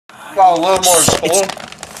Wow, a little more cool.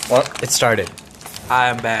 What? It started. Hi,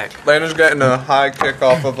 I'm back. Landon's getting a high kick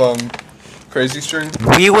off of Crazy String.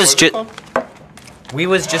 We was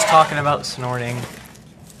just talking about snorting.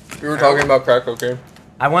 We were talking about crack cocaine.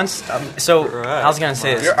 I once I was gonna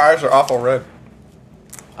say this. Your eyes are awful red.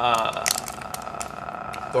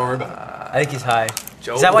 Don't worry about it. I think he's high.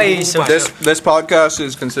 Is that why he's so? This podcast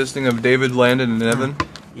is consisting of David, Landon, and Evan.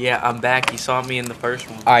 Yeah, I'm back. You saw me in the first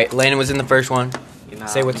one. All right, Landon was in the first one. You know,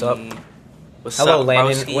 Say what's up. What's Hello, up,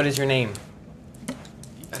 Landon. broski? What is your name?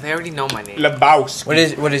 They already know my name.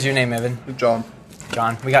 Lebowski. What is your name, Evan? John.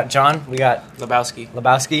 John. We got John. We got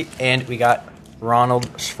Lebowski. and we got Ronald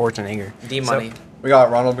Schwarzenegger. D-Money. So, We got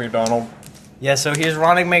Ronald McDonald. yeah, so here's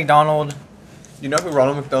Ronald McDonald. You know who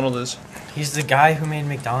Ronald McDonald is? He's the guy who made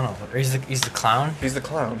McDonald. Or he's the clown. He's the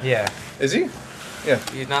clown. Yeah. Is he? Yeah.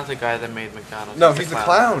 He's not the guy that made McDonald's. No, he's the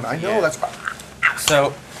clown. I know. Yeah. That's why.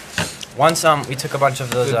 So once we took a bunch of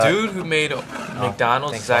those. The dude who made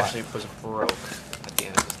McDonald's thanks a lot. actually was broke at the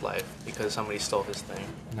end of his life because somebody stole his thing.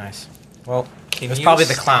 Nice. Well, Can it was you probably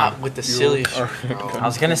the stop clown. with the silly shit, bro? I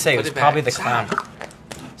was gonna say it Put was back. probably the Stop. clown.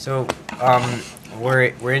 So we're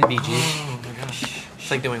in BG. Oh my gosh.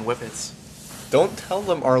 It's like doing whippets. Don't tell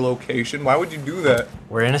them our location. Why would you do that?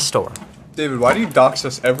 We're in a store. David, why do you dox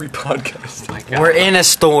us every podcast? Oh my God. We're in a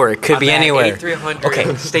store. It could be I'm at anywhere. 8300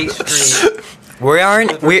 Okay. State Street. We are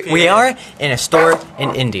in a store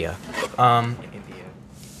in India. India.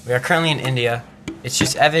 We are currently in India. It's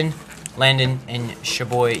just Evan, Landon, and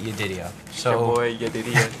Shaboy Yedidia. So Your boy, you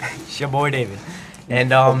idiot. Shaboy David.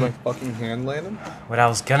 And Hold my fucking hand, Landon. what I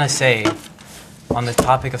was gonna say on the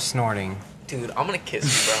topic of snorting. Dude, I'm gonna kiss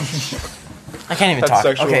you, bro. I can't even That's talk.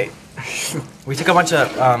 sexual. Okay. We took a bunch of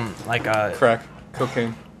Crack.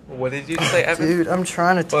 Cocaine. What did you say, Evan? Dude, I'm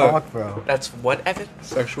trying to talk, bro. That's what, Evan?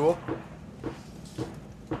 Sexual.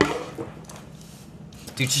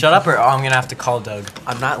 Dude, shut up or I'm gonna have to call Doug.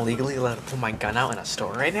 I'm not legally allowed to pull my gun out in a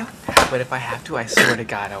store right now, but if I have to, I swear to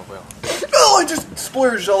God I will. Oh, I just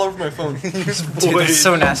splurged all over my phone. Dude, that's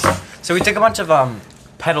so nasty. So we took a bunch of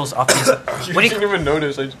pedals off these. You didn't even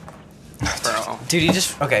notice. Bro. Dude, you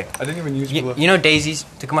just okay. I didn't even use You know daisies?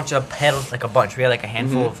 Took a bunch of pedals, like a bunch. We had like a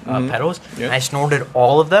handful of pedals. Yeah. And I snorted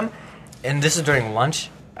all of them. And this is during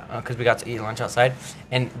lunch, because we got to eat lunch outside.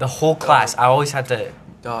 And the whole class, I always had to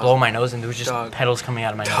blow my nose, and there was just pedals coming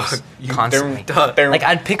out of my nose constantly. Like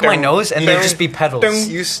I'd pick my nose, and there'd just be pedals.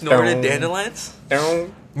 You snorted dandelions?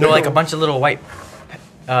 You know, like a bunch of little white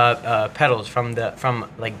petals from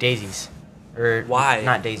like daisies, or Why?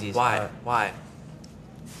 Not daisies. Why? Why?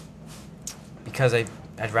 Because I'd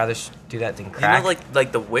rather do that than You crack. know,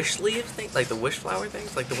 like the wish leaf thing, like the wish flower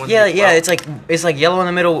things, like the ones. Yeah, you yeah. flower- It's like yellow in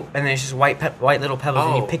the middle, and then it's just white little pebbles,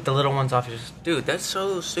 and you Oh. pick the little ones off. You just Dude, that's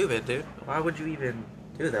so stupid, dude. Why would you even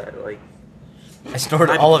do that? Like, I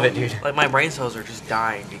snorted all of it, dude. Like my brain cells are just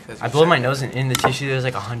dying because I blow my nose in the tissue. There's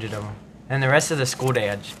like 100 of them, and the rest of the school day,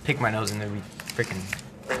 I'd just pick my nose, and there'd be freaking.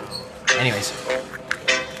 Anyways,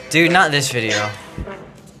 dude, not this video.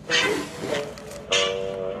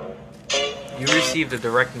 You received a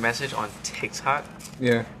direct message on TikTok.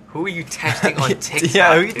 Yeah. Who are you texting on TikTok?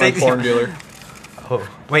 Yeah, who you My texting? porn dealer. Oh,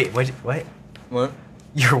 wait, what? What?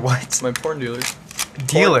 You're what? My porn dealer.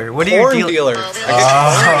 Dealer? What are you Porn dealer? dealer.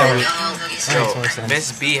 That makes more So, sense.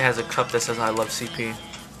 Miss B has a cup that says "I love CP."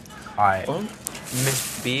 Alright. What?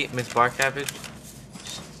 Miss B, Miss Bar Cabbage.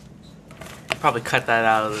 Probably cut that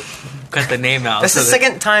out of cut the name out. That's so the that-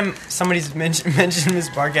 second time somebody's mentioned Miss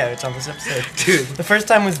Bargavich on this episode. Dude. The first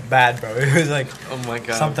time was bad, bro. It was like Oh my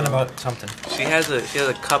God. something about something. She has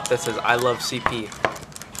a cup that says "I love CP."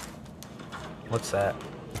 What's that?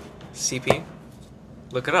 CP.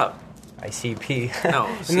 Look it up. ICP. No,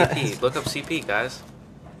 CP. Look up CP, guys.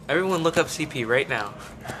 Everyone, look up CP right now.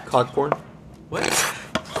 Cock porn. What?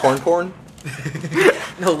 Corn porn.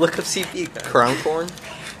 No, look up CP, guys. Crown porn.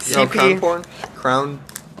 No, CP. crown porn. Crown.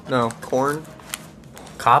 No, corn.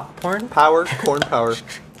 Cop porn? Power. Corn power.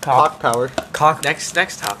 Cock power. Cock. Next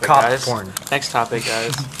topic, Cop guys. porn. Next topic,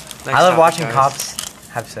 guys. Next I love topic, watching guys. cops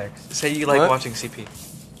have sex. Say you like What? watching CP.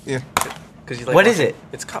 Yeah. Cause you like What is watching- it?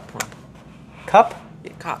 It's cop porn. Cup?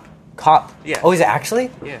 Yeah, cop. Cop. Yeah. Oh, is it actually?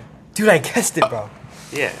 Yeah. Dude, I guessed it, bro.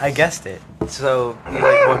 Yeah. I guessed it. So you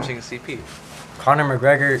like watching CP? Conor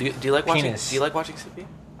McGregor. Do you like watching? penis. Do you like watching CP?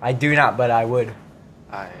 I do not, but I would.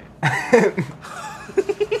 I.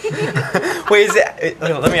 Wait,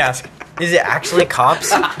 let me ask. Is it actually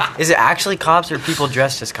cops? Is it actually cops or people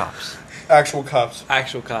dressed as cops? Actual cops.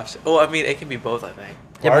 Actual cops. Oh, I mean, it can be both. I think.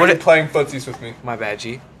 Why are you playing footsies with me? My bad,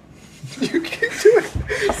 G. You keep doing.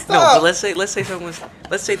 Stop. No, but let's say let's say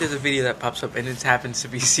there's a video that pops up and it happens to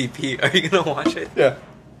be CP. Are you gonna watch it? Yeah.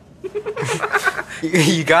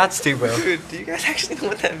 You got to, bro. Dude, do you guys actually know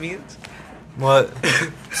what that means? What?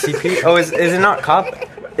 CP? Oh, is it not cop?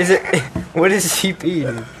 Is it? What is CP,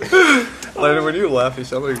 dude? Landon, when you laugh, you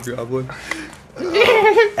sound like a goblin.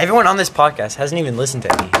 Everyone on this podcast hasn't even listened to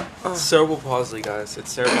me. Cerebral palsy, guys.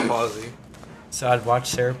 It's cerebral palsy. So I'd watch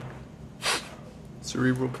Syrup.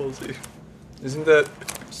 Cerebral palsy. Isn't that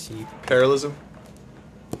CP. parallelism?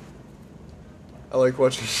 I like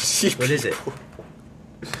watching CP. What is it?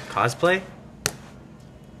 Cosplay?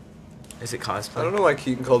 Is it cosplay? I don't know why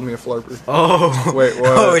Keaton called me a flarper. Oh. Wait,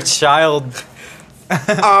 what? Oh, it's child.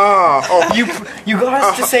 You got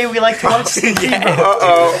us to say we like to watch CP.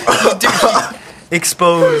 Uh-oh.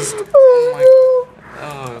 Exposed. Oh my.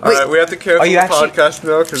 Alright, we have to cancel the actually- podcast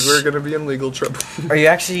now because we're going to be in legal trouble. Are you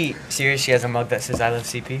actually serious? She has a mug that says I love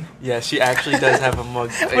CP? Yeah, she actually does have a mug.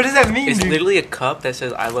 What does that mean, It's dude? literally a cup that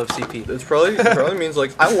says I love CP. It probably means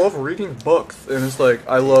like, I love reading books. And it's like,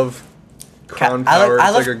 I love Crown Power. I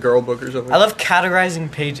It's love- like a girl book or something. I love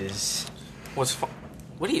categorizing pages.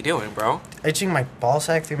 What are you doing, bro? Itching my ball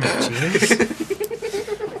sack through my jeans.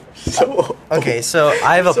 So Okay, so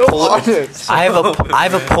I have a So polar. honest. I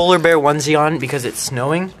have a polar bear onesie on because it's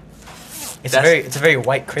snowing. It's a very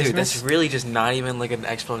white Dude, Christmas. that's really just not even like an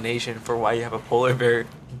explanation for why you have a polar bear.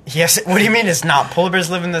 Yes. What do you mean it's not? Polar bears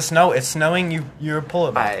live in the snow. It's snowing. You're a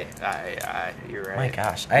polar bear. You're right. Oh my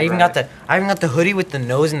gosh, I even got the hoodie with the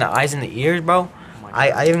nose and the eyes and the ears, bro. Oh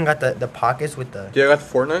my I even got the pockets with the Do you got the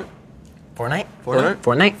Fortnite? Fortnite.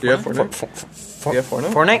 Fortnite? Do you have Fortnite? Fortnite. Do you have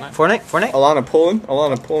Fortnite? Fortnite. Alana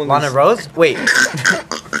pulling. Lana this- Rose. Wait.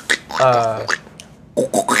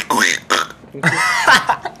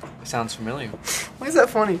 Sounds familiar. Why is that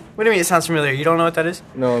funny? What do you mean it sounds familiar? You don't know what that is?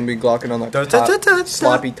 No, and be glocking on that Da, da, da, da, da.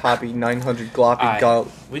 sloppy toppy 900 gloppy Alright, gol.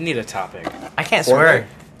 we need a topic. I can't swear.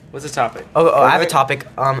 What's the topic? Oh, I have a Fortnite? topic.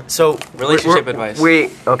 So Relationship advice.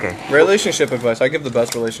 Wait. Okay. Relationship advice. I give the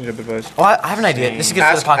best relationship advice. Oh, I have an idea. This is good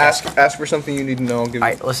for the podcast. Ask for something you need to know. I'll give you.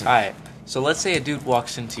 Alright, listen. Alright, so let's say a dude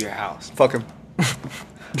walks into your house. Fuck him.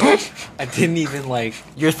 I didn't even like.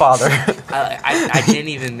 Your father. I didn't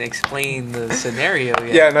even explain the scenario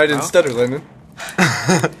yet. Yeah, and I didn't bro. stutter, Landon.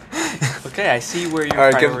 Okay, I see where your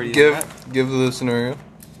Alright, priorities give are at. give the scenario.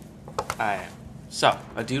 Alright, so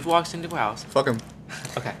a dude walks into a house. Fuck him.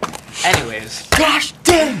 Okay. Anyways, Gosh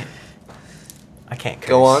dang it! I can't curse.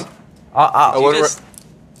 Go on. I you wouldn't just.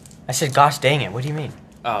 I said, gosh dang it. What do you mean?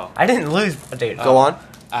 Oh. I didn't lose, dude. Go on.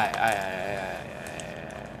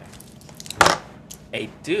 A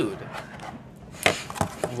dude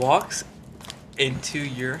walks into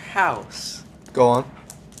your house. Go on.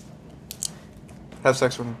 Have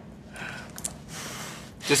sex with him.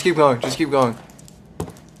 Just keep going. Just keep going.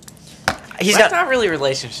 He's That's got. not really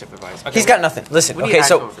relationship advice. Okay, He's got nothing. Listen. we need Okay,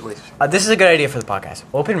 so actual relationship. this is a good idea for the podcast.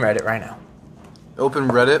 Open Reddit right now. Open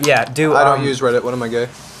Reddit. Yeah. Do. I don't use Reddit. What am I, gay?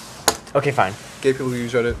 Okay, fine. Gay people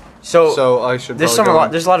use Reddit. So. So I should. There's probably go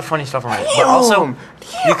on. There's a lot of funny stuff on Reddit, but also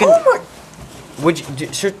you can. Oh my. Would you do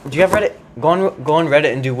you have Reddit? Go on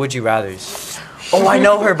Reddit and do would you rather's. Oh, I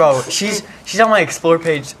know her, bro. She's on my explore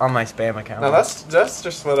page on my spam account. Now that's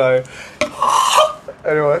just what I.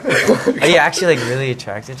 Anyway. Are you actually like really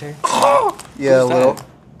attracted to her? Yeah, a Who's that? little.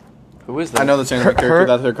 Who is that? I know the same character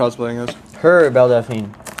that they're cosplaying as. Her or Belle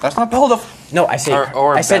Delphine? That's not Belle Delphine. No, I said.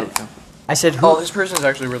 Or I said. Belle. I said who? Oh, this person's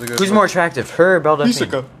actually really good. Who's more attractive, her or Belle Delphine?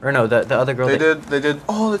 Hisoka. Or no, the other girl. They did.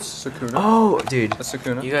 Oh, that's Sakuna. Oh, dude. That's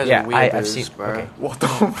Sakuna. You guys Yeah, are weird, I've seen. bro. Okay. What the?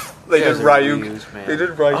 They You did guys are Ryuk. weirdos, man. They did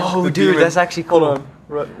Ryuk. Oh, the dude, demon. that's actually cool. Hold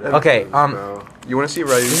on. Okay. Bro. You want to see Ryuk?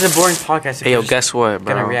 This is a boring podcast. if Hey, you're yo, just guess what,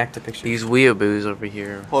 bro? Gonna react to pictures. These weeaboos over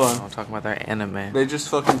here. Hold on. I'm talking about their anime. They just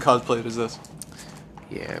fucking cosplayed as this.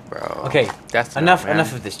 Yeah, bro. Okay. That's Enough man.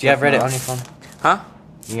 of this. Do you have Reddit on your phone? Huh?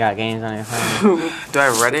 You got games on your phone? Do I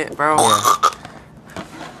have Reddit, bro?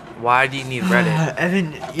 Why do you need Reddit?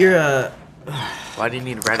 Evan, you're a. Why do you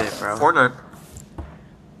need Reddit, bro? Fortnite.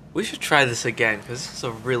 We should try this again, because this is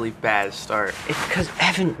a really bad start. It's because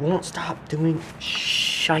Evan won't stop doing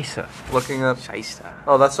shisa. Looking up. Shaista.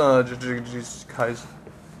 Oh, that's Jujutsu Kaisen.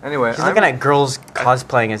 Anyway, He's looking at girls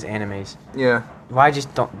cosplaying as animes. Yeah. Why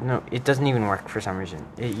just don't? No, it doesn't even work for some reason.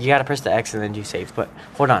 You gotta press the X and then do save. But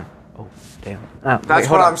hold on. Oh, damn. Oh, That's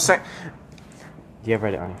what I'm saying. Do you have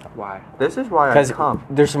Reddit on your phone? Why? This is why I Because come.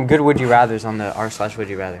 there's some good would you rather's on the r/would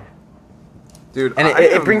you rather, Dude, and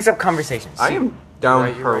it brings up conversations. I am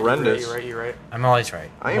down You're right, horrendous. You're right. I'm always right.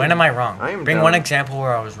 I am- When am I wrong? I am Bring down. one example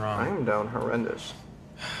where I was I wrong. am down horrendous.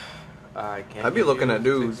 I can't I'd be give looking you at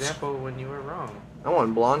dudes. an example when you were wrong. I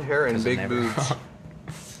want blonde hair and 'Cause I'm big never boobs. wrong.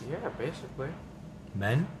 Yeah, basically.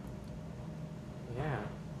 Men?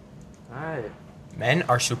 Yeah. Alright. Men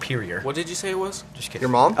are superior. What did you say it was? Just kidding. Your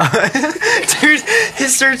mom? Dude,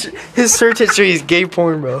 his search history is gay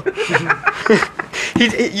porn, bro.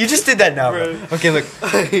 You just did that now, bro. Okay, look.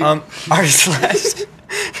 R/.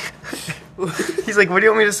 He's like, what do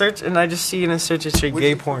you want me to search? And I just see in his search history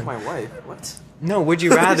gay porn. My wife. What? No, would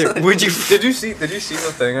you rather? Would you? Did you see the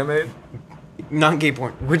thing I made? Not gay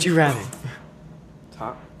porn. Would you rather?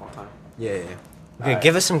 Top all time. Yeah. Okay,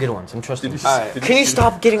 give us some good ones. I'm trusting you. Can you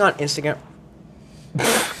stop getting on Instagram?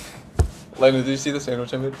 Lena, did you see the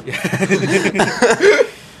sandwich I made? Yeah.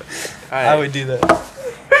 I would do that.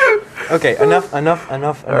 Okay, enough. Alright,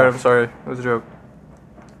 I'm sorry. It was a joke.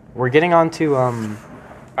 We're getting on to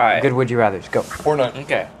Alright. good would you rathers. Go. Fortnite.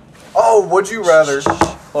 Okay. Oh, would you rather?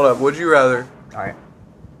 Hold up. Would you rather? Alright.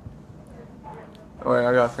 Oh wait,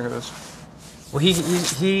 I gotta think of this. Well,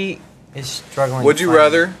 he is struggling. Would you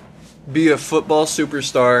rather be a football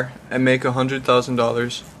superstar and make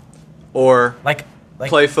 $100,000, or like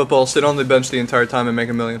play football, sit on the bench the entire time, and make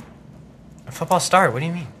 $1 million? a football star? What do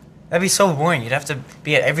you mean? That'd be so boring. You'd have to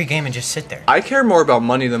be at every game and just sit there. I care more about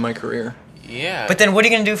money than my career. Yeah. But then, what are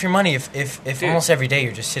you gonna do with your money if almost every day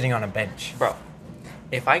you're just sitting on a bench? Bro,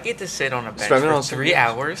 if I get to sit on a bench Spend it for on 3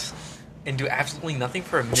 hours and do absolutely nothing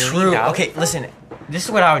for $1 million. True. Okay, listen. This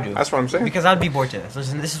is what I would do. That's what I'm saying. Because I'd be bored to this.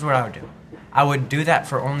 Listen, this is what I would do. I would do that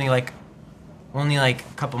for only like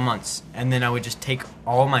a couple months, and then I would just take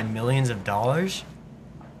all my millions of dollars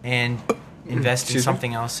and invest in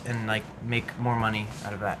something else and like make more money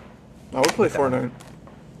out of that. I would play Fortnite.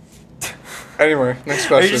 Anyway, next Are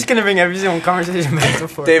question. you just gonna bring every single conversation back to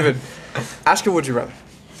Fortnite? David, ask her would you rather.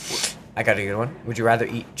 I got a good one. Would you rather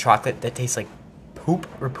eat chocolate that tastes like poop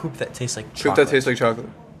or poop that tastes like chocolate? Poop that tastes like chocolate.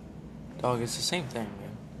 Dog, it's the same thing,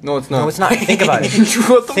 man. No, it's not. No, it's not. Think about it.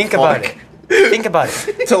 What the Think fuck? about it. Think about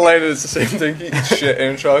it. To Lena, it's the same thing. He eats shit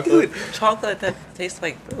and chocolate. Dude, chocolate that tastes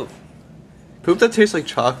like poop. Poop that tastes like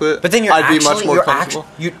chocolate. But then you're I'd be much actually- more you're comfortable.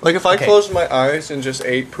 Like if I closed my eyes and just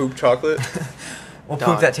ate poop chocolate. Well, Dog.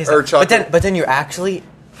 poop that tastes Or like. chocolate. But then you're actually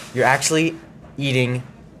eating.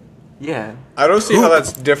 Yeah. I don't see how Poop.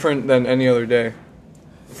 that's different than any other day.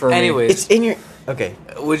 For me. Anyways. It's in your. Okay.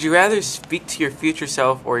 Would you rather speak to your future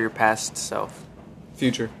self or your past self?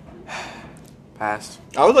 Future. Past.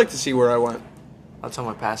 I would like to see where I went. I'll tell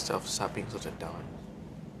my past self to stop being such a dumb.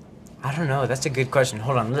 I don't know. That's a good question.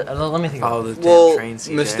 Hold on. Let me think. Follow About the Well, damn train,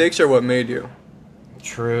 CJ. mistakes are what made you. it.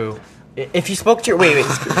 True. If you spoke to your wait.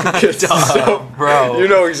 So, bro. You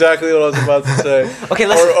know exactly what I was about to say. Okay,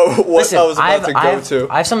 listen. Or what listen, I was about to go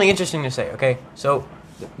to. I have something interesting to say. Okay, so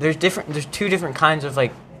there's two different kinds of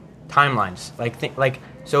like timelines.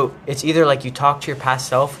 So it's either like you talk to your past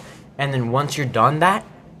self, and then once you're done that,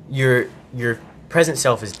 your present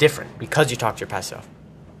self is different because you talk to your past self.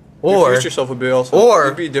 Or your future self would be also. or-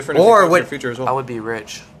 It'd be different or if you talked to what- your future as well. I would be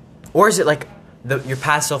rich. or is it like your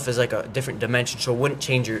past self is like a different dimension, so it wouldn't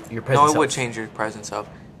change your present No, self? it would change your present self.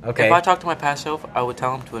 Okay. If I talk to my past self, I would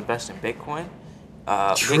tell him to invest in Bitcoin,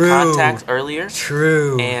 True. get contacts earlier,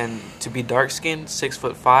 True. and to be dark skinned,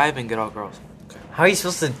 6'5", and get all girls. How are you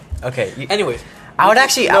supposed to? Okay. Anyways, I would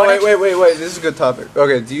actually. No, wait. This is a good topic.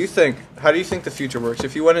 Okay, how do you think the future works?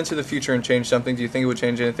 If you went into the future and changed something, do you think it would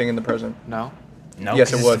change anything in the present? no. No.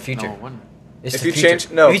 Yes, 'cause it it's would. The future. No, it wouldn't. It's If the you future.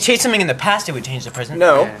 change- no. If you change something in the past, it would change the present.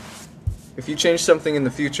 No. Yeah. If you change something in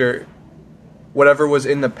the future, whatever was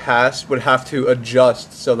in the past would have to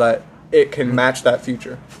adjust so that it can match that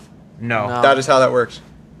future. No. No. That is how that works.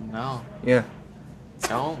 No. Yeah.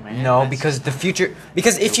 No, man. No, that's- because the future.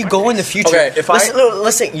 Because if you go in the future, Okay, if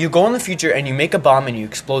listen, you go in the future and you make a bomb and you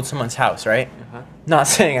explode someone's house, right? Uh-huh. Not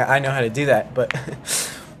saying I know how to do that, but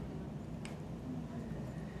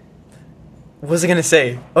what was I gonna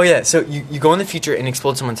say? Oh yeah, so you go in the future and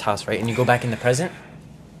explode someone's house, right? And you go back in the present.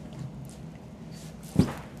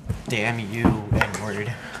 Damn you,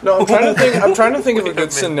 N-word. No, I'm trying to think of a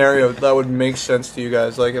good scenario that would make sense to you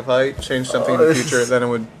guys. Like if I changed something in the future, then it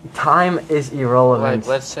would. Time is irrelevant. Like,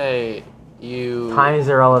 let's say you Time is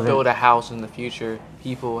irrelevant. build a house in the future.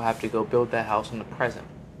 People have to go build that house in the present.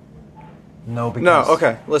 No, because No.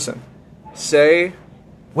 Okay. Listen. Say.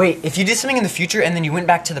 Wait, if you did something in the future and then you went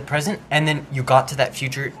back to the present and then you got to that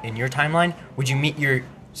future in your timeline, would you meet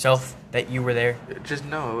yourself that you were there? Just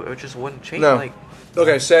no, it just wouldn't change. No. Like,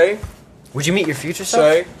 Okay. Say. Would you meet your future self?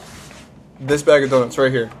 Say. This bag of donuts right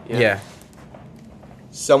here. Yeah.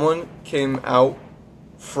 Someone came out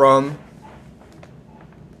from.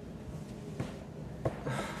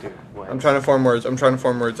 dude, what? I'm trying to form words.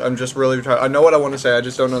 I'm just really trying. I know what I want to say. I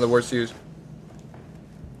just don't know the words to use.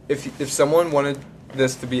 If someone wanted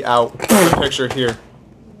this to be out, the picture here.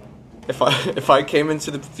 If I came into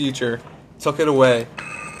the future, took it away,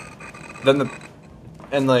 then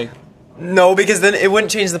No, because then it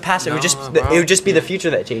wouldn't change the past. No, it would just be the future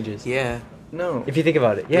that changes. Yeah. No. If you think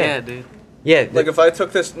about it. Yeah. Yeah, dude. Yeah. Like if I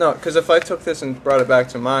took this, because if I took this and brought it back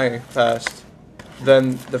to my past,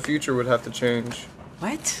 then the future would have to change.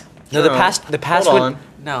 What? No, the past Hold would. on.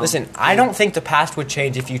 No. Listen, I don't think the past would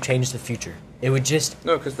change if you changed the future. It would just.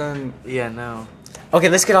 No, because then. Yeah, no. Okay,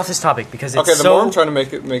 let's get off this topic because it's the more I'm trying to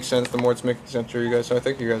make it make sense, the more it's making sense for you guys. So I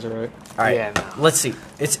think you guys are right. All right. Yeah, no. Let's see.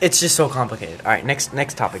 It's just so complicated. All right, next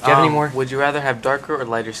topic. Do you have any more? Would you rather have darker or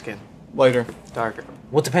lighter skin? Lighter. Darker.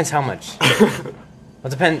 Well, it depends how much. It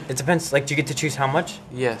depends. Like, do you get to choose how much?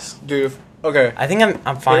 Yes. Dude, okay. I think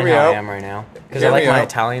I'm fine Hear me how I out. am right now because Hear I like me my out.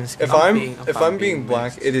 Italian skin. If I'm being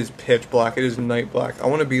black, it is pitch black. It is night black. I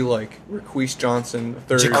want to be like Raquise Johnson,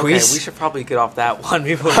 third. Jaquise? Okay, we should probably get off that one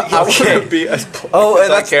before we I get want to be as Oh, as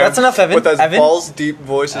I can, that's enough, Evan. with as Evan? balls deep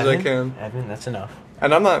voice as I can. Evan, that's enough.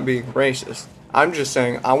 And I'm not being racist. I'm just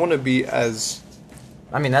saying I want to be as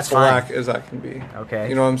I mean, that's black fine. as I can be. Okay.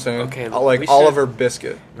 You know what I'm saying? Okay, Like we should- Oliver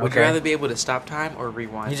Biscuit. Would Okay. you rather be able to stop time or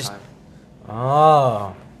rewind You just- time?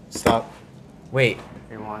 Oh, Stop. wait.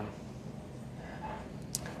 Rewind.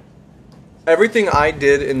 Everything I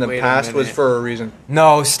did in the Wait a past was minute. for a reason.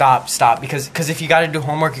 No, stop. Because if you got to do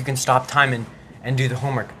homework, you can stop time and do the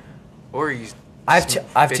homework. Or you. I have two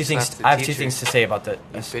bitch things. slapped the I have two teacher. things to say about that.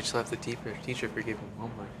 You bitch slapped the teacher for giving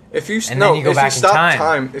homework. If you And then you go if back you in stop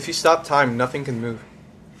time. if you stop time, nothing can move.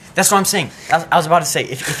 That's what I'm saying. I was about to say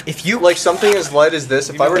if you Like something as light as this,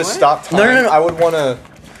 if You I know were to what? stop time, No. I would want to.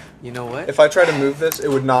 You know what? If I try to move this, it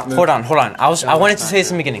would not move. hold on. I wanted to that's say not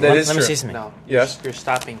this in the beginning. That Let is me true. say something. No. Yes. You're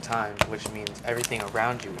stopping time, which means everything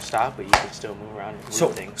around you will stop, but you can still move around and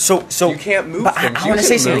move things. So You can't move But things. I You want to can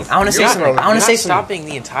say something. move. I want to say You're not- something. I want You're to not say something. stopping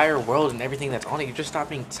the entire world and everything that's on it. You're just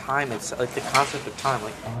stopping time. It's like the concept of time.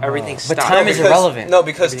 Like everything But stops. time is irrelevant. No,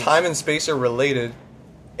 because Everything's- time and space are related.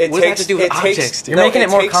 It What does that takes have to do with it objects, takes. dude? You're making it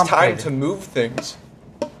more takes time complicated. to move things.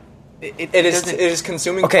 It It is doesn't-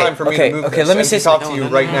 consuming Okay, time for me okay, to move okay, this let me and say to talk something. to you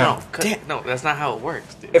right now. No, that's not how it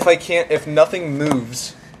works, dude. If nothing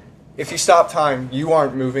moves, if you stop time, you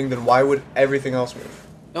aren't moving. Then why would everything else move?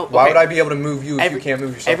 No, Why okay. would I be able to move you if you can't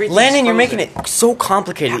move yourself? everything's Landon, you're frozen. making it so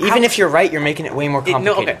complicated. How- Even if you're right, you're making it way more No,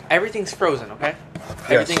 complicated. okay. Everything's frozen, okay?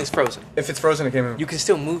 Everything is frozen. If it's frozen, it can't move. You can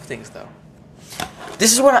still move things, though.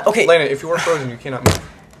 This is what okay. Lena, if you were frozen, you cannot move.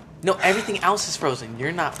 No, everything else is frozen.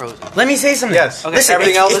 You're not frozen. Let me say something. Yes. Okay, Listen,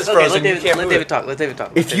 everything if- else if- is frozen. Let David, you can't let move David it. talk. Let David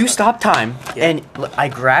talk. If you stop time Yeah. and I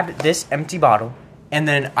grabbed this empty bottle and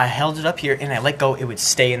then I held it up here and I let go, it would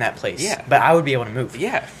stay in that place. Yeah. But I would be able to move.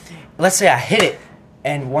 Yeah. Let's say I hit it,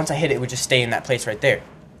 and once I hit it, it would just stay in that place right there.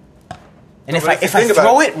 And No, if but I if you if I think about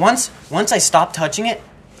throw it- it once I stop touching it,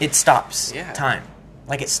 it stops Yeah. time.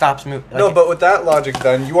 Like it stops moving. No, but with that logic,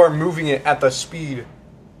 then you are moving it at the speed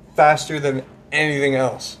faster than anything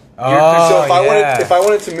else. So if I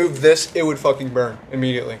wanted to move this, it would fucking burn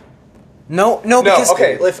immediately. no, No, because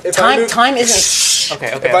okay. If I move, time isn't.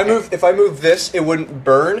 Okay. if I move this, it wouldn't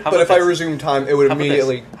burn. How But about if I this? resume time, it would How about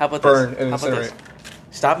immediately this? How about burn this? and How about incinerate. this?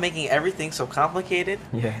 Stop making everything so complicated.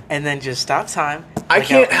 Yeah. And then just stop time. I Like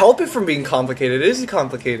can't how- help it from being complicated. It is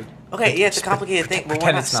complicated. Okay, yeah, it's a Just complicated thing, but we're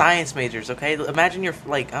pretend not it's not. science majors, okay? Imagine you're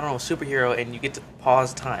like, I don't know, a superhero and you get to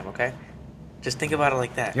pause time, okay? Just think about it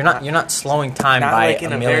like that. You're not slowing time Not by like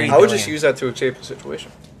in a a million. very- I would just billion. use that to achieve the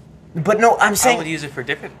situation. But no, I'm I saying would use it for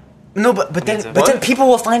different no. But then Means of but then what? people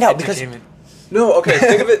will find out because entertainment. No, okay.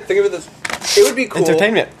 Think of it this. It would be cool.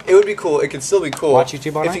 Entertainment. It would be cool. It could still be cool. Watch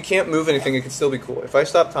YouTube all If night? you can't move anything, it could still be cool. If I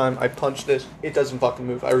stop time, I punch this, it doesn't fucking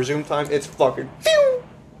move. I resume time, it's fucking. Phew!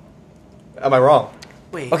 Am I wrong?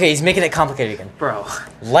 Wait. okay, he's making it complicated again. Bro.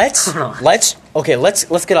 Let's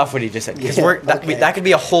get off what he just said because Yeah, that that could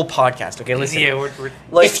be a whole podcast. Okay, listen. Yeah, we're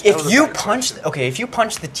Like, if you punch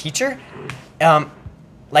the teacher,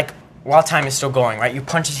 like while time is still going, right? You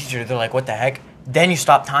punch the teacher, they're like, "What the heck?" Then you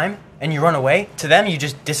stop time and you run away. To them, you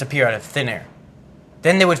just disappear out of thin air.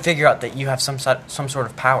 Then they would figure out that you have some sort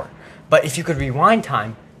of power. But if you could rewind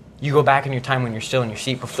time, you go back in your time when you're still in your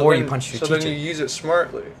seat before you punch your so teacher. then you use it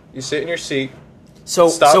smartly. You sit in your seat, so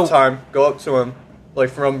stop time, go up to him, like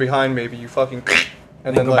from behind maybe, you fucking,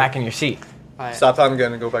 and then go like, back in your seat. stop time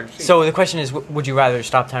again and go back to your seat. So the question is, would you rather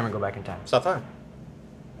stop time or go back in time? Stop time.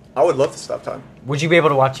 I would love to stop time. Would you be able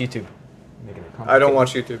to watch YouTube? Making it I don't complicated.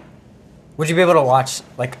 watch YouTube. Would you be able to watch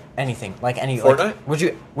like anything, like any Fortnite? Like, would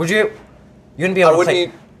you? You wouldn't be able I to wouldn't play.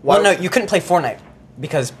 need- why- Well, no, you couldn't play Fortnite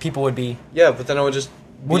because people would be. Yeah, but then I would just.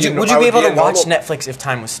 Would be you? in- Would I you be able to in watch normal- Netflix if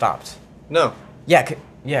time was stopped? No, Yeah,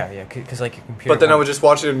 yeah, because like your computer. but then I won't- would just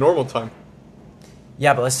watch it in normal time.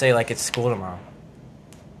 Yeah, but let's say like it's school tomorrow.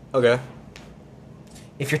 Okay.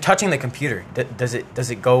 If you're touching the computer, does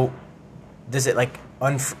it go? Does it like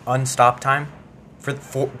unstop time?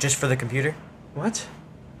 just for the computer? What?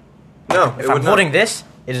 No, If I'm holding this,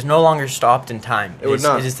 it is no longer stopped in time. It would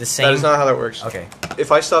not. It is the same. That is not how that works. Okay.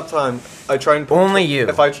 If I stop time, I try and only you.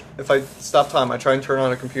 If I stop time, I try and turn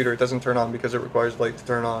on a computer. It doesn't turn on because it requires light to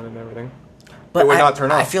turn on and everything. But it would not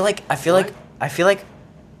turn on. I feel like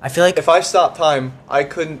if I stop time, I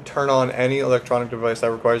couldn't turn on any electronic device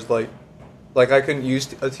that requires light. Like I couldn't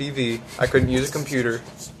use a TV. I couldn't use a computer.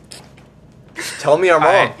 Tell me I'm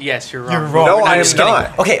wrong. Yes, you're wrong. You're wrong. No, I am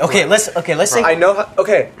not. Okay. Let's say I know.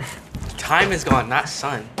 Okay. Time is gone, not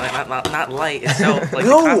sun. Like not light. It's still like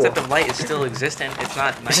No. the concept of light is still existent. It's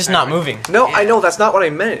not. it's just not moving. No, Yeah. I know that's not what I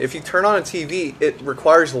meant. If you turn on a TV, it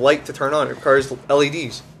requires light to turn on. It requires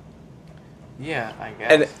LEDs. Yeah, I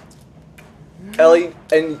guess.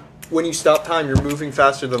 And when you stop time, you're moving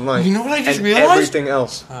faster than light. You know what I just and realized? Everything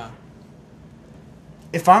else.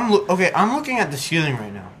 If I'm I'm looking at the ceiling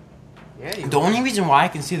right now. Yeah. The only reason why I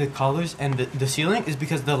can see the colors and the ceiling is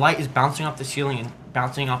because the light is bouncing off the ceiling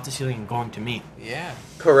and going to me. Yeah.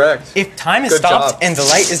 Correct. If time is Good stopped job. and the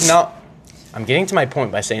light is not... I'm getting to my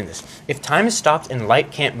point by saying this. If time is stopped and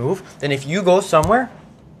light can't move, then if you go somewhere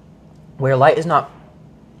where light is not...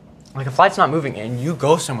 Like if light's not moving and you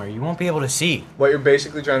go somewhere, you won't be able to see. What you're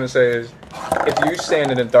basically trying to say is, if you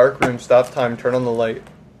stand in a dark room, stop time, turn on the light,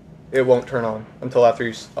 it won't turn on until after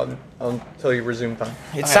until you resume time.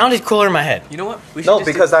 It sounded cooler in my head. You know what? We should No, just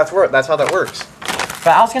because that's how that works. But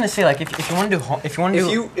I was gonna say, like, if you want to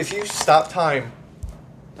do... If you stop time,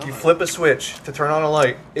 you flip a switch to turn on a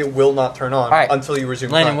light, it will not turn on Alright. until you resume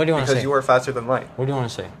Landon, time. what do you wanna because say? you are faster than light. What do you want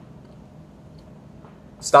to say?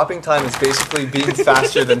 Stopping time is basically being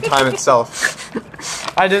faster than time itself.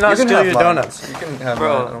 I did not You can steal have your mine. donuts. You can have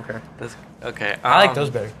Bro. mine. I don't care. Okay. I like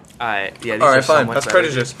those better. Alright. Yeah. These All right, are so fine. much That's better.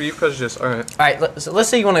 prejudice. Be prejudice. All right. All right. So let's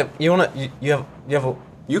say you have a.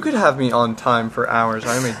 You could have me on time for hours.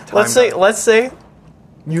 I am a time. Let's say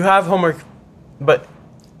you have homework, but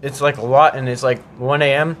it's like a lot, and it's like 1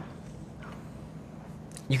 a.m.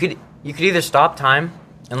 You could either stop time,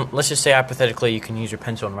 and let's just say hypothetically you can use your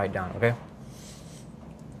pencil and write down, okay?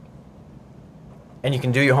 And you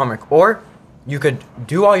can do your homework, or you could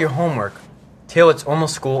do all your homework till it's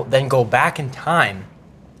almost school, then go back in time.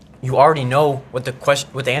 You already know what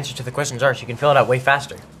the answer to the questions are, so you can fill it out way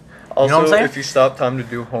faster. Also, You know what I'm saying? if you stop time to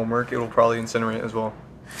do homework, it'll probably incinerate as well.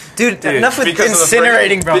 Dude, enough with Because of the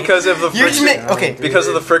incinerating, bro. Because of the You're just friction. okay. Because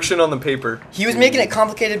of the friction on the paper. He was making it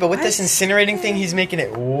complicated, but with this incinerating thing, he's making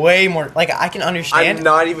it way more. Like, I can understand. I'm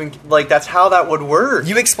not even like that's how that would work.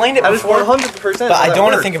 You explained it That is before, 100%. but I don't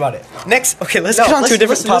want to think about it. Next, okay, let's No, get on to a listen,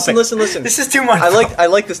 different topic. Listen. This is too much. I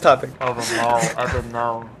like this topic.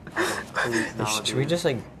 No. Please, no. Should we just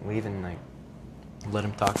like leave and like let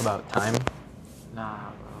him talk about time? Nah,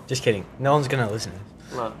 bro. Just kidding. No one's gonna listen.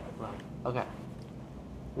 Look. Okay.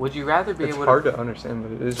 Would you rather be It's able hard to understand,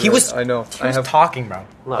 but it is. He right. was. I know. He was talking, bro.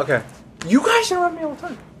 Look. Okay. You guys interrupt me all the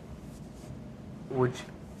time.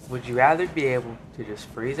 Would you rather be able to just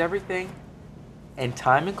freeze everything, and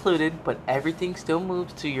time included, but everything still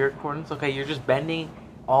moves to your accordance? Okay, you're just bending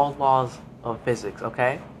all laws of physics.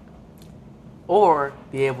 Okay. Or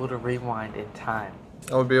be able to rewind in time.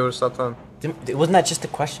 I would be able to stop time. Wasn't that just a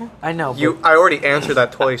question? I know. But I already answered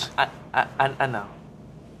that twice. I know.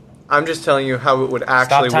 I'm just telling you how it would Stop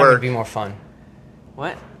actually time work. would be more fun.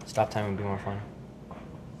 What? Stop time would be more fun.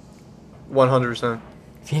 100%.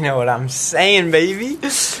 You know what I'm saying, baby?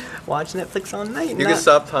 Watch Netflix all night. You can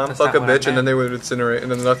stop time, That's fuck a not what I bitch, and then meant. they would incinerate,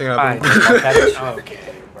 and then nothing happened. Alright. Okay.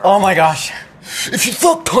 Oh my gosh. If you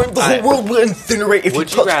stop time, the Alright. whole world will incinerate if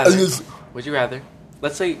Would you you touch rather? others. Would you rather?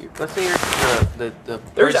 Let's say you're the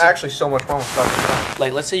There's person- actually so much wrong with stopping time.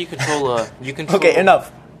 like let's say you control Okay,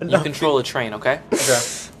 enough. You control a train, okay? Okay.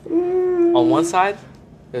 On one side,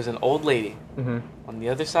 there's an old lady. Mm-hmm. On the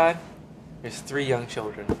other side, there's 3 young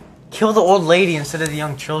children. Kill the old lady instead of the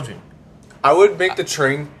young children. I would make the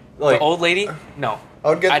train like. The old lady? No. I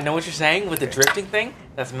would get. I know what you're saying with the drifting thing.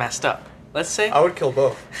 That's messed up. Let's say I would kill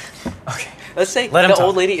both. Okay. let's say Let him the talk.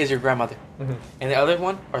 old lady is your grandmother, Mhm. and the other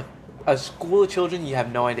one are a school of children. You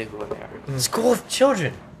have no idea who they are. School of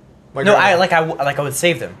children. My No, grandma. I would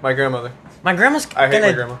save them. My grandmother. My grandma's I hate gonna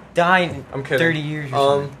my grandma. die in I'm kidding. 30 years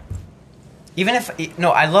or something. Even if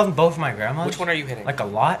I love both my grandmas. Which one are you hitting? Like a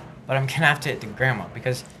lot, but I'm gonna have to hit the grandma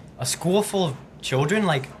because a school full of children,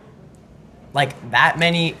 like that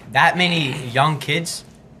many young kids,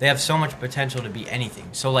 they have so much potential to be anything.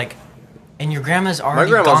 So like, and your grandma's My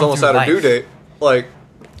already grandma's gone almost through at her life. due date. Like.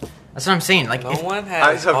 That's what I'm saying. Like, No if, one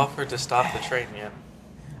has have- offered to stop the train yet.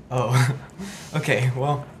 oh, okay,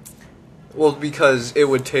 well, Well, because it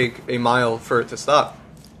would take a mile for it to stop.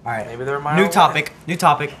 All right. Maybe they're my New topic. New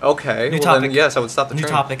topic. Okay. New Well, topic. then, yes, I would stop the New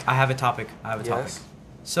train. topic. I have a topic. Yes.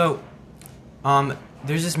 So,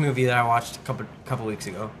 there's this movie that I watched a couple weeks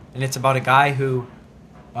ago, and it's about a guy who,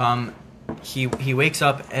 he wakes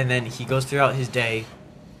up and then he goes throughout his day,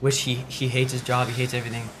 which he hates his job, he hates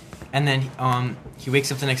everything, and then he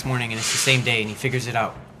wakes up the next morning and it's the same day and he figures it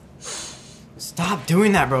out. Stop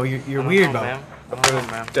doing that, bro. You're weird, bro.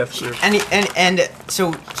 And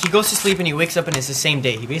so he goes to sleep and he wakes up and it's the same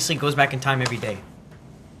day. He basically goes back in time every day.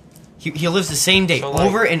 He lives the same day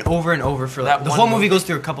over and over and over for like the whole movie goes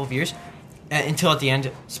through a couple of years until at the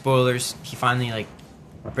end, spoilers, he finally like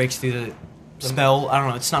breaks through the spell. I don't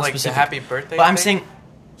know, it's not like specific. The happy birthday. But I'm saying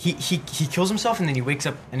he kills himself and then he wakes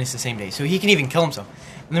up and it's the same day. So he can even kill himself.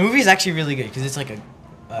 And the movie is actually really good because it's like a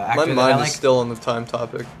actor My that I mind like. is still on the time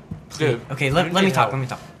topic. Dude. Okay, let me talk. Let me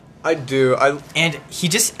talk. I do. And he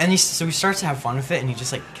starts to have fun with it, and he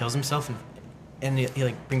just like kills himself, and he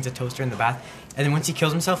like brings a toaster in the bath, and then once he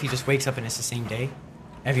kills himself, he just wakes up and it's the same day,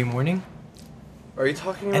 every morning. Are you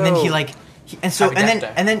talking about? And then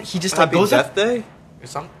he he just like Happy goes Death up. Day?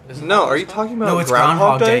 No, are you talking about No, it's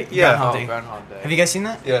Groundhog Day? Yeah. Groundhog Day. Groundhog Day. Have you guys seen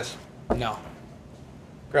that? Yes. No.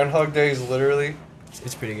 Groundhog Day is literally.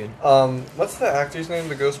 It's pretty good. What's the actor's name?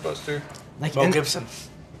 The Ghostbuster? Like Mel Gibson.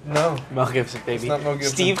 No. Mel Gibson, baby. It's not Mel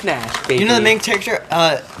Gibson. Steve Nash, baby. You know the main character?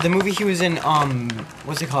 The movie he was in.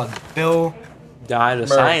 What's it called? Bill. Died a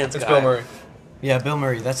science It's guy. Bill Murray. Yeah, Bill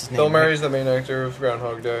Murray. That's his name. Bill right? Murray's the main actor of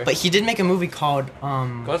Groundhog Day. But he did make a movie called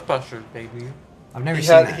Ghostbusters, baby. I've never He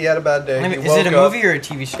seen that. had a bad day. He Is woke it a up- movie or a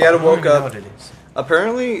TV show? He had to I don't woke even know up- what it is.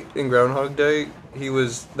 Apparently, in Groundhog Day,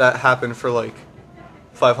 that happened for like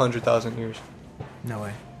 500,000 years. No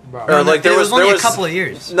way. Bro. Or like it was only a couple of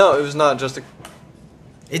years. No, it was not just a.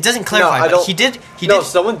 It doesn't clarify. I but don't- he did. No,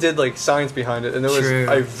 someone did like science behind it, and it was True.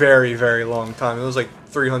 a very, very long time. It was like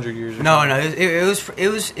 300 years. Or No, something.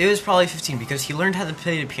 it was probably 15 because he learned how to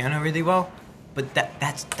play the piano really well. But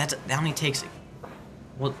that only takes.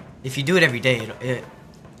 Well, if you do it every day, it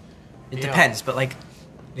depends. But like,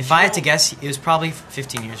 if I had to guess, it was probably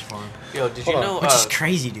 15 years for him. Yo, did you know? Which is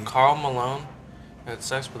crazy, dude. Carl Malone had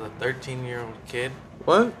sex with a 13-year-old kid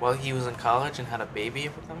What? while he was in college and had a baby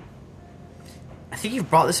with him. I think you've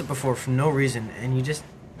brought this up before for no reason, and you just.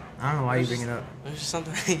 I don't know why you bring it up. It was just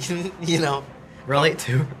something you know. Relate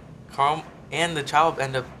to. Carl and the child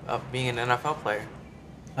ended up being an NFL player.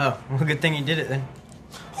 Oh, well, good thing you did it then.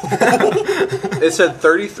 It said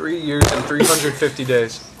 33 years and 350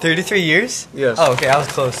 days. 33 years? Yes. Oh, okay, I was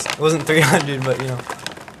close. It wasn't 300, but you know.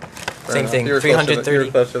 Same thing, You were closer 330. You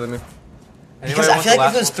were closer than me. Because I feel like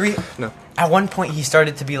if it was three. No. At one point, he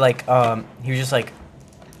started to be like, he was just like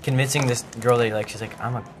convincing this girl that he liked. She's like,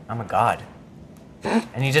 I'm a god,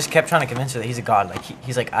 and he just kept trying to convince her that he's a god. Like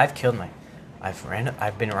he's like, I've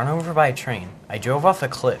been run over by a train. I drove off a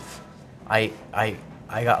cliff. I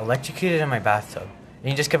got electrocuted in my bathtub. And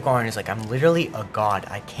he just kept going. He's like, I'm literally a god.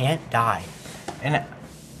 I can't die. And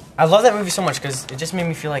I love that movie so much because it just made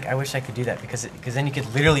me feel like I wish I could do that because then you could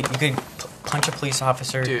punch a police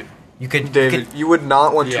officer. Dude. You could. David, you would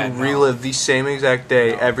not want Yeah, to no. relive the same exact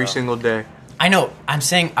day every bro. single day. I know. I'm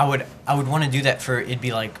saying I would want to do that for it'd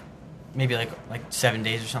be like maybe like 7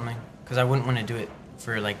 days or something because I wouldn't want to do it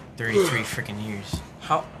for like 33 freaking years.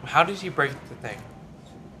 How did he break the thing?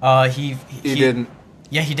 He didn't.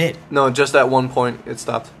 Yeah, he did. No, just at one point it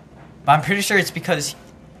stopped. But I'm pretty sure it's because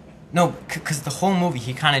because the whole movie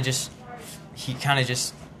he kind of just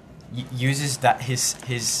uses that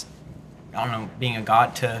his I don't know, being a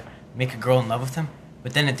god to make a girl in love with him.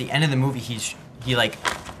 But then at the end of the movie he like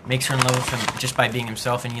makes her in love with him just by being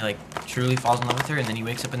himself, and he like truly falls in love with her, and then he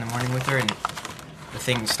wakes up in the morning with her and the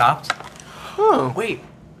thing stopped. Oh. Wait.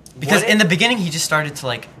 Because in the beginning he just started to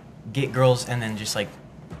like get girls and then just like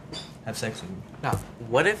have sex with them. Now,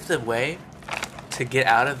 what if the way to get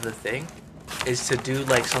out of the thing is to do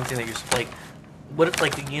like something that you're like? What if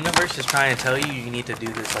like the universe is trying to tell you you need to do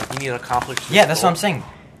this, like you need to accomplish this Yeah, that's goal, what I'm saying.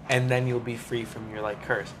 and then you'll be free from your like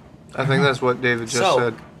curse. I think that's what David just So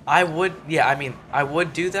said. I would, I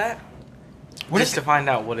would do that just to find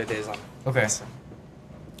out what it is. Okay.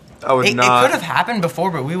 I would It not. could have happened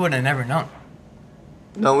before, but we would have never known.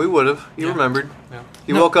 No, we would have. He Yeah. remembered. Yeah.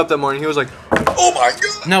 He No. woke up that morning. He was like, "Oh my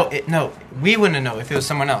god!" No, we wouldn't know if it was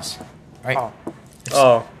someone else, right? Oh.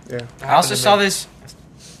 Oh, yeah. I also saw this.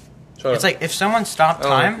 Shut It's up. like if someone stopped I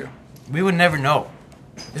don't like time, we would never know.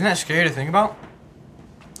 Isn't that scary to think about?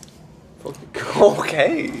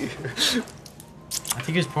 Okay. I think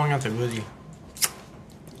he was pulling out the glizzy.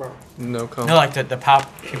 No comment. No, like the pop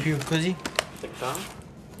pew pew glizzy. Think so?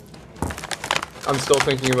 I'm still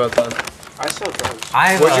thinking about that. I saw drugs.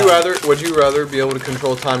 I Would you rather be able to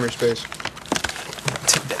control time or space?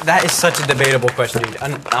 That is such a debatable question, dude.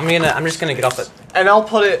 I'm just gonna get off it. And I'll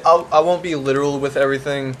put it. I won't be literal with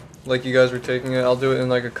everything like you guys were taking it. I'll do it in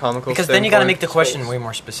like a comical. Because then you gotta make the question way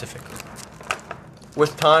more specific.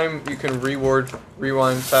 With time, you can rewind,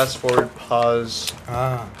 fast forward, pause.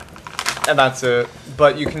 And that's it.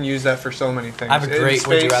 But you can use that for so many things. I have a great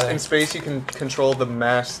would you rather. In space, you can control the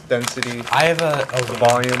mass density. I have the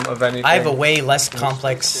volume of anything. I have a way less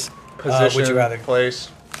complex position. Would you rather? Place.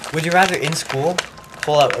 Would you rather in school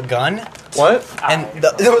pull out a gun? What? And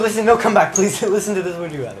no, come back, please. Listen to this.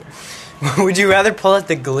 Would you rather? Would you rather pull out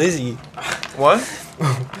the glizzy? What?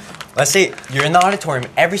 Let's say you're in the auditorium.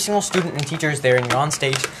 Every single student and teacher is there, and you're on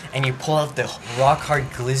stage, and you pull out the rock hard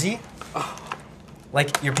glizzy.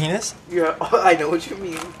 Like your penis? Yeah, I know what you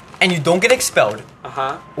mean. And you don't get expelled.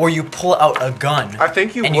 Or you pull out a gun. I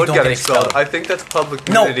think you would get expelled. I think that's public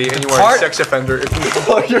nudity, and you are a sex offender if you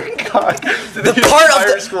pull out your gun.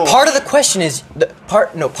 Part of the question is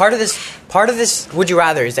part of this would you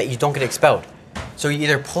rather is that you don't get expelled. So you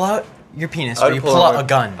either pull out your penis or you pull out a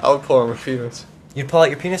gun. I would pull out my penis. You'd pull out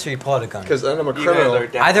your penis or you pull out a gun. Because then I'm a criminal.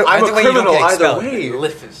 Either way, you don't get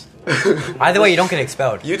expelled. Either way, you don't get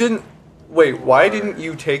expelled. You didn't. Wait, why didn't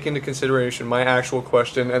you take into consideration my actual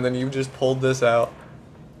question and then you just pulled this out?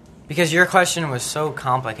 Because your question was so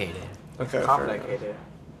complicated. Okay. Complicated.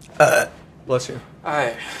 Bless you.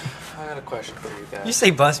 Alright, I got a question for you guys. You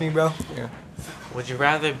say bless me, bro? Yeah. Would you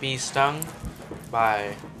rather be stung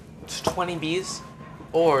by 20 bees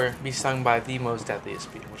or be stung by the most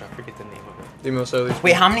deadliest bee, which I forget the name of it? The most deadliest.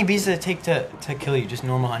 Wait, how many bees does it take to kill you? Just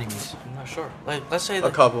normal honeybees? I'm not sure. Like, let's say a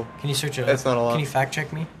couple. Can you search it up? It's not a lot. Can you fact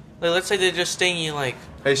check me? Like, let's say they just sting you like.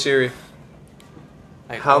 Hey Siri.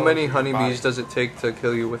 Like how many honeybees does it take to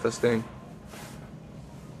kill you with a sting?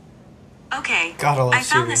 Okay. I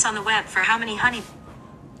found this on the web for how many honey.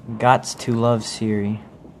 Gots to love Siri.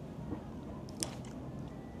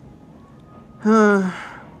 Wait.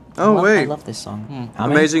 I love this song.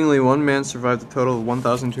 Amazingly, one man survived a total of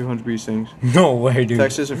 1,200 bee stings. No way, dude.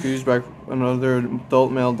 Texas refused back. Another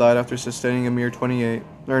adult male died after sustaining a mere 98.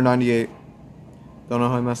 Don't know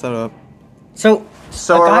how I messed that up. So a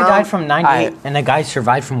guy died from 98 and a guy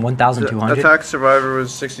survived from 1,200? The attack survivor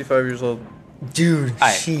was 65 years old. Dude,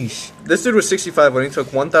 sheesh. This dude was 65 when he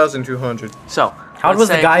took 1,200. So, how old was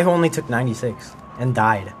the guy who only took 96 and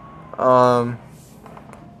died?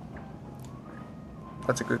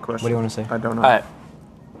 That's a good question. What do you want to say? I don't know. Alright.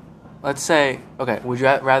 Let's say, okay, would you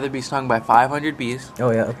rather be stung by 500 bees?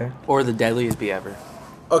 Oh, yeah, okay. Or the deadliest bee ever?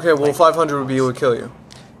 Okay, well, 500 would be it would kill you.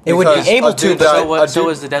 It would be able to, but so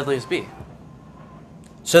is the deadliest bee.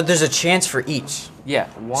 So there's a chance for each. Yeah.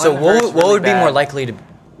 So what would be more likely to?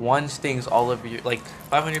 One stings all over your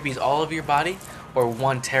 500 bees all over your body, or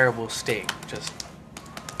one terrible sting just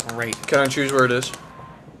right. Can I choose where it is?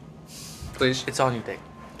 Please. It's on your dick,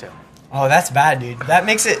 too. Oh, that's bad, dude. That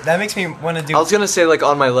makes me want to do. I was gonna say like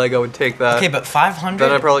on my leg, I would take that. Okay, but 500.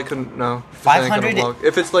 Then I probably couldn't. No. 500.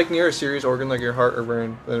 If it's like near a serious organ like your heart or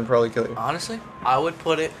brain, then it'd probably kill you. Honestly, I would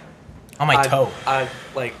put it on my toe. I'd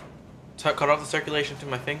cut off the circulation to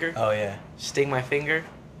my finger. Oh yeah. Sting my finger,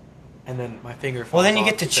 and then my finger falls. Well, then you off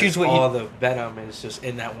get to choose what all the venom is just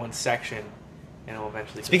in that one section, and it will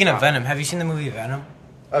eventually. Speaking of venom, have you seen the movie Venom?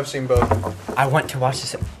 I've seen both. I went to watch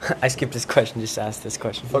this. I skipped this question just to ask this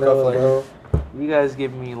question. Fuck off, Lego. You guys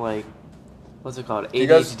give me what's it called?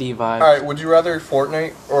 ADHD vibes. All right, would you rather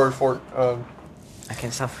Fortnite or I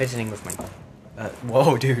can't stop fidgeting with my.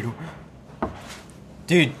 Whoa, dude.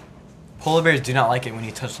 Dude, polar bears do not like it when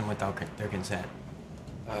you touch them without their consent.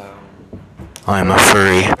 I'm a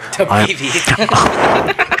furry. The baby.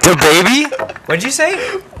 The baby? What'd you say?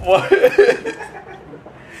 What?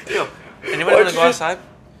 Yo, anybody want to go outside?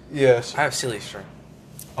 Yes. I have silly string.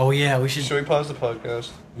 Oh yeah, we should. Should we pause the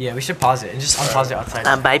podcast? Yeah, we should pause it and just unpause it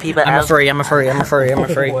outside. Bye, people. I'm a furry. I'm a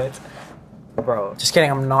furry. What? Bro. Just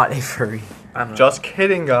kidding. I'm not a furry. Just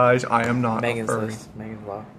kidding, guys. I am not Megan's a furry. list. Megan's law.